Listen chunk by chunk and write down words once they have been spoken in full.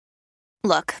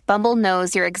Look, Bumble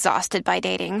knows you're exhausted by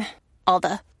dating. All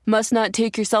the must not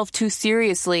take yourself too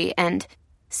seriously and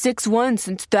 6'1"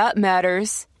 since that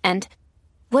matters. And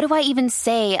what do I even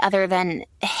say other than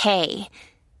hey?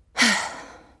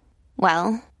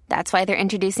 Well, that's why they're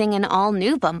introducing an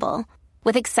all-new Bumble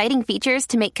with exciting features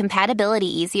to make compatibility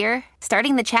easier,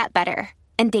 starting the chat better,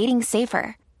 and dating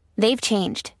safer. They've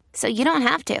changed, so you don't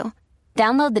have to.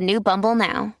 Download the new Bumble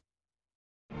now.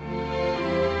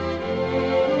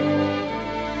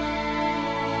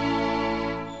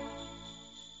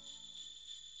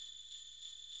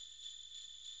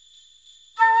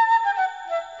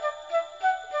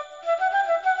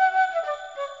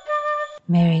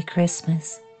 Merry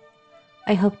Christmas.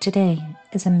 I hope today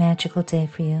is a magical day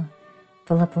for you,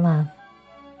 full of love.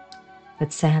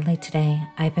 But sadly today,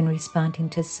 I've been responding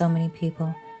to so many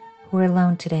people who are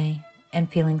alone today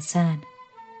and feeling sad.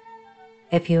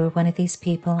 If you are one of these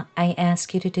people, I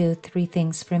ask you to do 3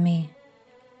 things for me.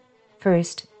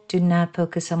 First, do not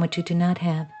focus on what you do not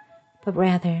have, but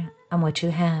rather on what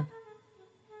you have.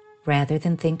 Rather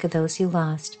than think of those you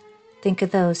lost, think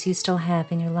of those you still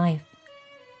have in your life.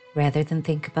 Rather than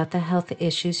think about the health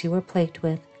issues you were plagued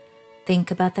with,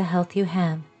 think about the health you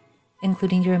have,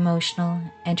 including your emotional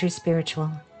and your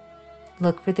spiritual.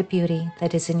 Look for the beauty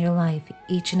that is in your life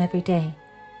each and every day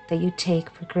that you take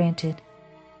for granted.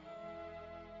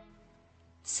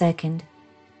 Second,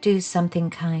 do something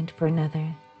kind for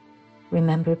another.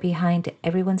 Remember, behind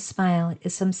everyone's smile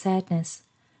is some sadness.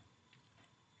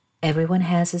 Everyone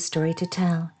has a story to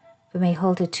tell, but may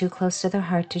hold it too close to their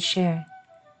heart to share.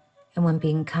 And when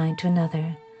being kind to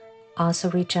another,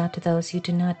 also reach out to those you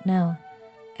do not know,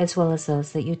 as well as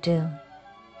those that you do.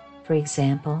 For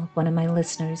example, one of my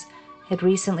listeners had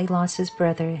recently lost his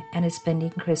brother and is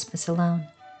spending Christmas alone.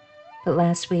 But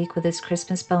last week, with his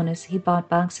Christmas bonus, he bought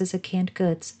boxes of canned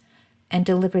goods and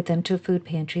delivered them to a food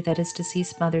pantry that his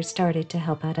deceased mother started to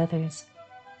help out others.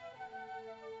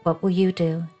 What will you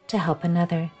do to help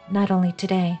another, not only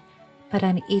today, but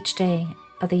on each day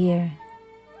of the year?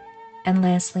 And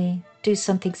lastly, do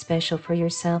something special for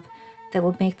yourself that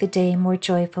will make the day more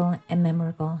joyful and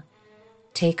memorable.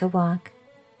 Take a walk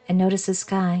and notice the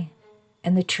sky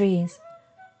and the trees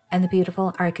and the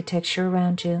beautiful architecture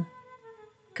around you.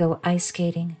 Go ice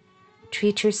skating.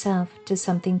 Treat yourself to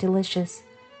something delicious.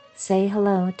 Say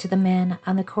hello to the man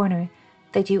on the corner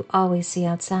that you always see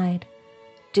outside.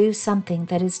 Do something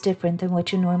that is different than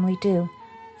what you normally do,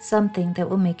 something that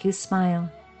will make you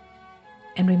smile.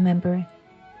 And remember,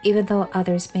 even though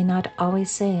others may not always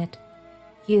say it,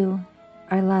 you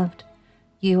are loved.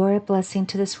 You are a blessing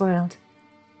to this world,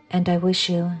 and I wish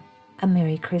you a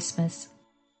Merry Christmas.